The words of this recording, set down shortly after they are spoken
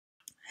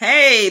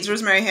Hey, it's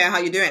Rosemary here. How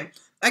you doing?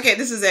 Okay,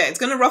 this is it. It's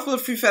going to ruffle a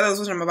few feathers,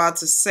 what I'm about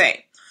to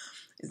say.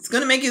 It's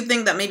going to make you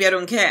think that maybe I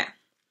don't care.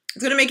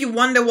 It's going to make you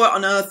wonder what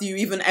on earth you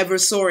even ever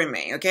saw in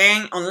me,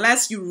 okay?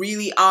 Unless you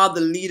really are the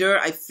leader,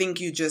 I think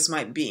you just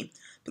might be.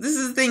 But this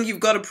is the thing, you've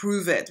got to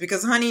prove it.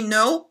 Because, honey,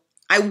 no,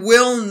 I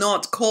will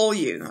not call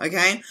you,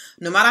 okay?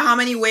 No matter how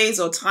many ways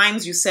or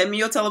times you send me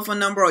your telephone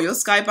number or your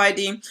Skype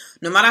ID,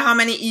 no matter how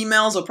many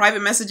emails or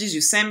private messages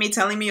you send me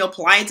telling me your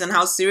plight and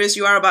how serious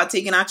you are about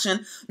taking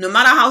action, no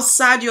matter how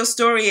sad your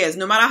story is,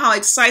 no matter how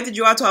excited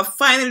you are to have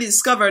finally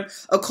discovered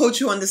a coach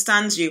who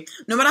understands you,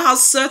 no matter how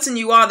certain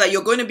you are that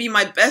you're going to be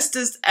my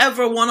bestest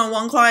ever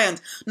one-on-one client,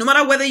 no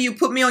matter whether you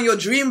put me on your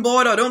dream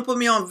board or don't put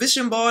me on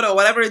vision board or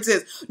whatever it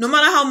is, no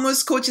matter how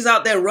most coaches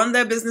out there run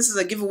their businesses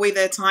or give away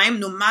their time,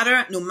 no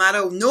matter,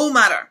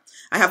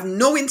 I have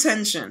no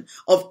intention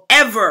of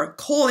ever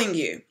calling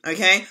you,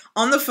 okay,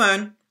 on the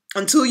phone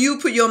until you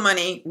put your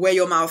money where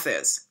your mouth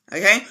is,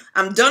 okay?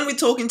 I'm done with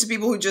talking to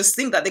people who just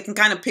think that they can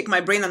kind of pick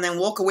my brain and then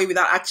walk away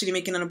without actually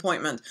making an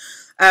appointment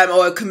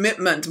or a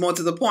commitment, more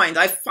to the point.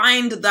 I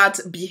find that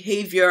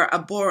behavior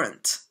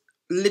abhorrent,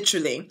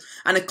 literally,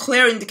 and a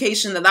clear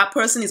indication that that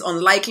person is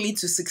unlikely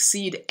to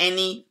succeed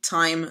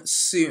anytime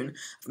soon.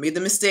 I've made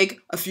the mistake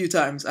a few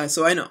times,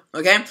 so I know,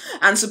 okay?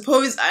 And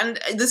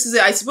this is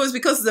it, I suppose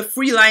because the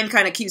free line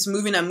kind of keeps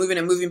moving and moving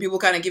and moving, people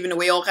kind of giving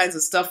away all kinds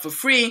of stuff for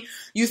free,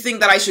 you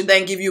think that I should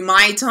then give you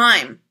my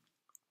time.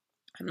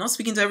 I'm not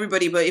speaking to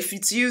everybody, but if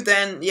it's you,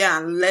 then yeah,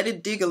 let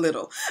it dig a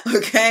little,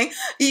 okay?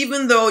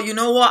 Even though, you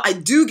know what, I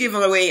do give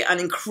away an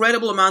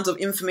incredible amount of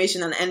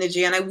information and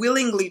energy, and I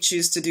willingly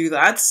choose to do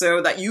that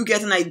so that you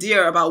get an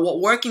idea about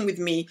what working with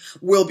me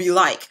will be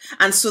like,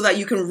 and so that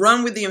you can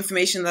run with the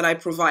information that I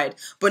provide.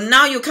 But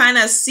now you're kind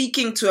of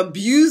seeking to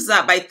abuse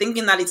that by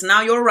thinking that it's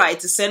now your right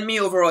to send me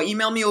over or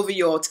email me over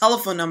your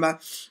telephone number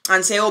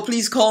and say, oh,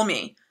 please call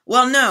me.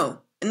 Well, no.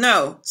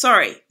 No,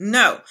 sorry,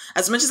 no.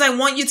 As much as I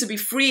want you to be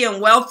free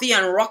and wealthy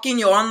and rocking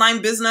your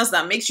online business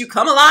that makes you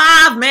come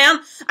alive, man,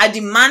 I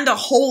demand a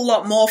whole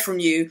lot more from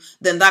you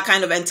than that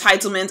kind of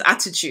entitlement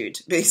attitude,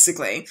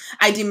 basically.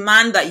 I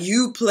demand that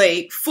you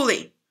play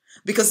fully.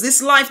 Because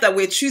this life that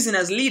we're choosing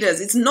as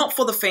leaders, it's not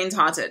for the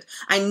faint-hearted.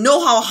 I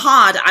know how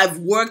hard I've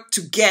worked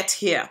to get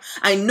here.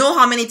 I know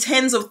how many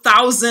tens of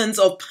thousands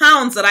of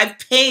pounds that I've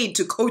paid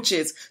to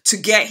coaches to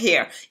get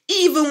here,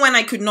 even when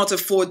I could not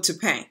afford to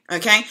pay,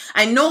 okay?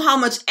 I know how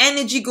much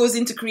energy goes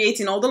into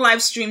creating all the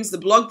live streams, the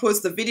blog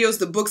posts, the videos,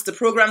 the books, the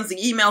programs, the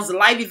emails, the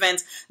live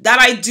events that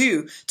I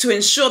do to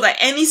ensure that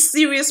any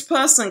serious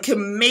person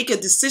can make a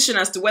decision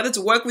as to whether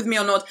to work with me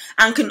or not,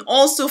 and can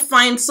also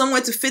find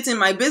somewhere to fit in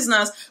my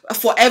business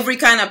for every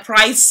kind of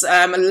price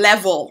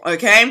level,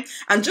 okay?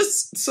 And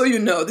just so you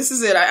know, this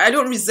is it. I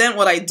don't resent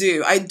what I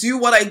do. I do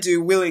what I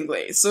do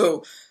willingly.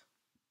 So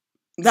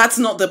that's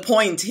not the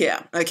point here,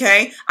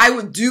 okay? I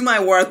would do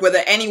my work whether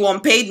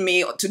anyone paid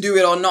me to do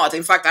it or not.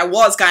 In fact, I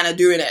was kind of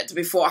doing it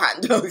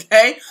beforehand,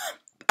 okay?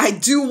 I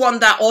do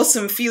want that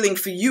awesome feeling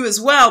for you as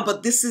well,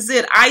 but this is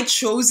it. I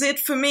chose it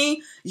for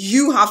me.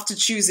 You have to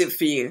choose it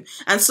for you.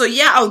 And so,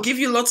 yeah, I'll give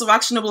you lots of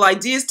actionable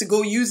ideas to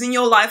go use in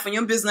your life and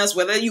your business,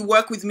 whether you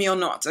work with me or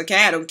not,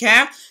 okay? I don't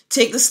care.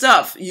 Take the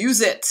stuff.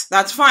 Use it.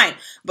 That's fine.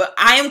 But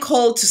I am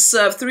called to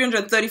serve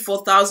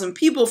 334,000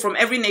 people from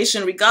every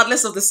nation,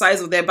 regardless of the size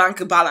of their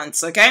bank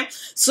balance, okay?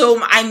 So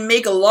I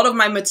make a lot of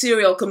my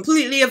material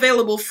completely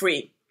available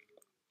free.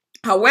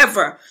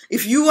 However,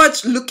 if you are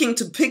looking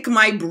to pick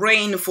my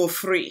brain for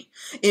free,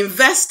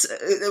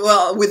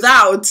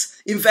 without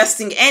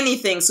investing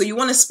anything, so you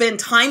want to spend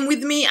time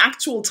with me,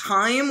 actual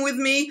time with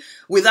me,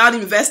 without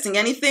investing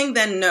anything,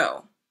 then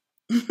no.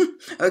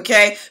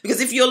 Okay?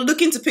 Because if you're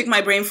looking to pick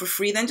my brain for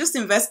free, then just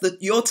invest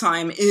your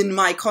time in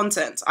my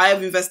content. I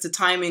have invested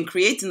time in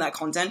creating that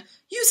content.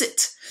 Use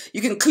it. You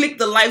can click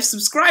the live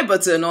subscribe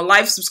button or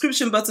live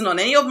subscription button on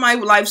any of my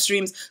live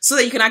streams so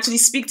that you can actually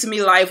speak to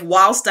me live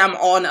whilst I'm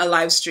on a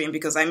live stream,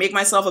 because I make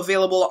myself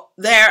available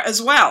there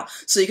as well.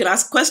 So you can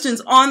ask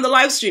questions on the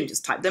live stream.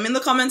 Just type them in the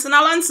comments and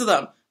I'll answer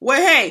them. Well,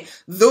 hey,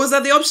 those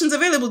are the options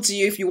available to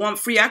you if you want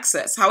free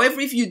access. However,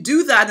 if you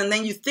do that and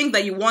then you think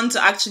that you want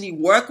to actually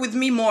work with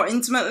me more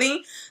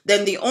intimately,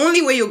 then the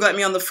only way you'll get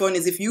me on the phone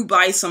is if you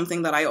buy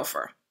something that I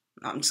offer.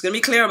 I'm just going to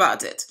be clear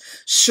about it.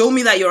 Show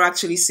me that you're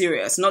actually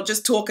serious, not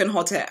just talking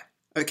hot air.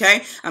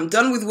 Okay? I'm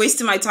done with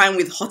wasting my time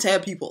with hot air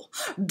people.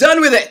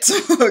 Done with it.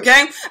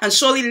 Okay? And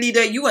surely,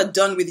 leader, you are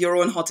done with your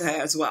own hot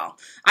air as well.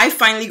 I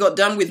finally got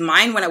done with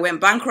mine when I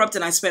went bankrupt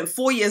and I spent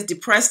 4 years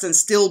depressed and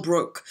still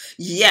broke.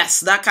 Yes,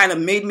 that kind of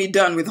made me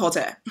done with hot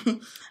air.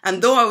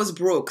 And though I was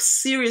broke,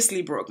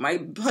 seriously broke, my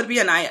hubby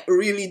and I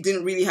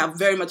didn't really have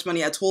very much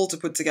money at all to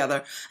put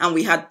together. And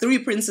we had 3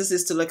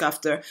 princesses to look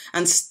after.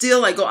 And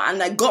still I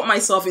got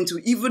myself into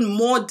even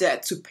more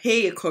debt to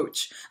pay a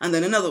coach. And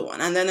then another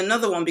one. And then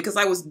another one, because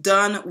I was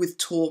done with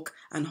talk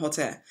and hot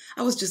air.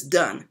 I was just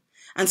done.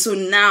 And so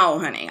now,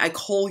 honey, I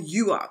call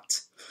you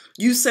out.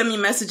 You send me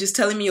messages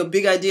telling me your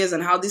big ideas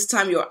and how this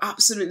time you're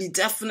absolutely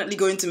definitely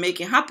going to make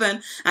it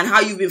happen, and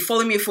how you've been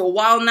following me for a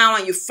while now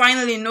and you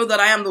finally know that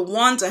I am the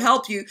one to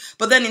help you.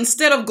 But then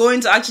instead of going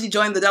to actually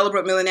join the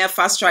Deliberate Millionaire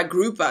Fast Track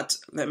group at,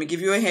 let me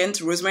give you a hint,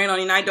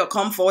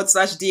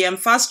 rosemarynonnynight.com/DM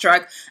Fast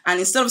Track, and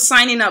instead of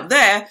signing up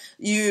there,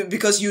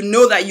 because you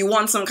know that you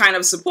want some kind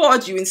of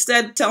support, you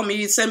instead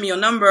send me your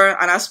number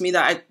and ask me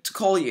to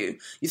call you.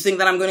 You think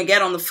that I'm going to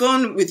get on the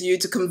phone with you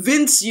to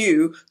convince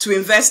you to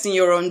invest in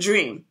your own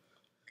dream.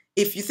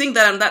 If you think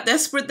that I'm that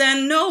desperate,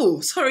 then no,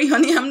 sorry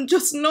honey, I'm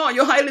just not.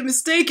 You're highly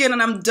mistaken, and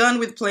I'm done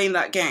with playing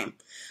that game.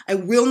 I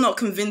will not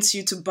convince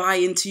you to buy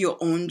into your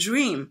own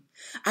dream.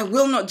 I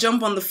will not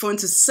jump on the phone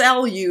to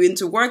sell you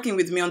into working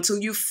with me until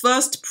you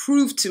first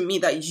prove to me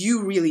that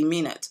you really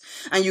mean it.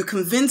 And you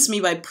convince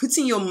me by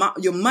putting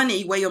your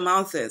money where your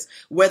mouth is,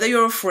 whether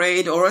you're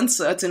afraid or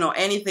uncertain or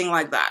anything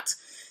like that.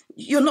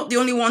 You're not the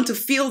only one to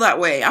feel that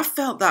way. I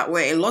felt that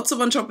way. Lots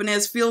of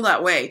entrepreneurs feel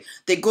that way.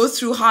 They go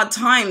through hard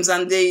times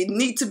and they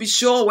need to be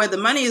sure where the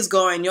money is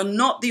going. You're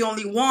not the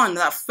only one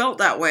that felt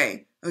that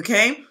way,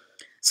 okay?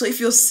 So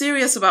if you're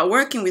serious about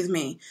working with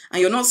me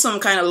and you're not some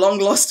kind of long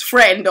lost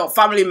friend or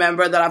family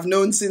member that I've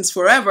known since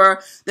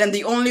forever, then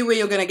the only way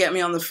you're going to get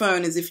me on the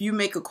phone is if you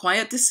make a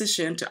quiet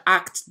decision to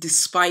act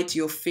despite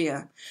your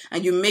fear,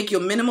 and you make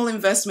your minimal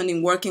investment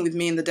in working with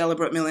me in the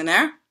Deliberate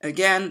Millionaire.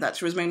 Again,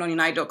 that's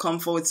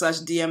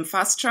rosemarynonnynight.com/DM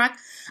Fast Track.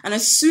 And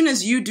as soon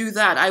as you do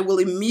that, I will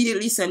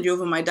immediately send you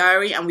over my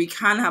diary and we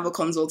can have a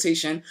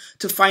consultation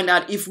to find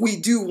out if we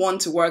do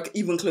want to work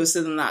even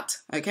closer than that,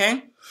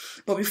 okay?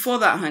 But before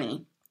that,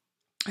 honey,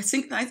 I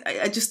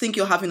just think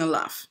you're having a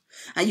laugh.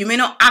 And you may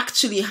not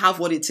actually have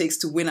what it takes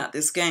to win at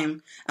this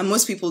game. And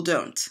most people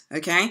don't,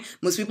 okay?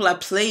 Most people are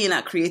playing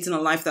at creating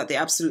a life that they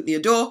absolutely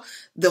adore.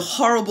 The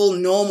horrible,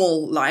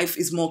 normal life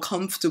is more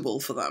comfortable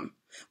for them,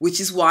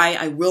 which is why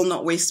I will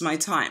not waste my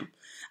time.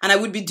 And I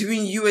would be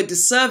doing you a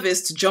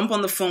disservice to jump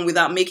on the phone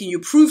without making you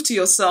prove to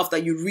yourself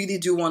that you really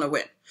do want to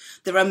win.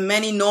 There are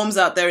many norms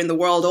out there in the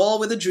world, all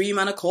with a dream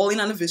and a calling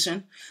and a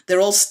vision. They're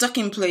all stuck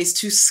in place,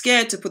 too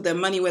scared to put their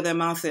money where their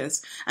mouth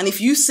is. And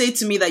if you say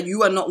to me that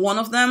you are not one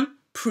of them,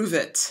 prove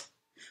it.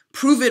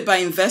 Prove it by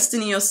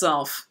investing in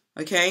yourself,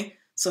 okay?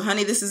 So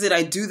honey, this is it.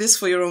 I do this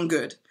for your own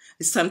good.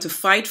 It's time to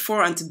fight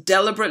for and to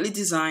deliberately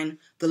design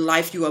the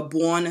life you are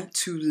born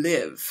to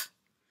live.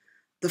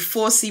 The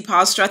 4C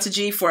Power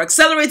Strategy for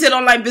accelerated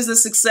online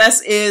business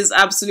success is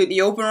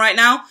absolutely open right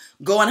now.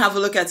 Go and have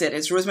a look at it.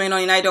 It's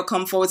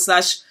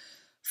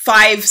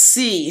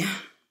rosemarynonnynight.com/5C.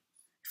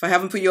 If I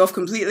haven't put you off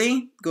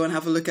completely, go and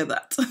have a look at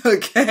that.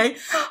 Okay?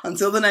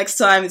 Until the next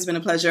time, it's been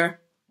a pleasure.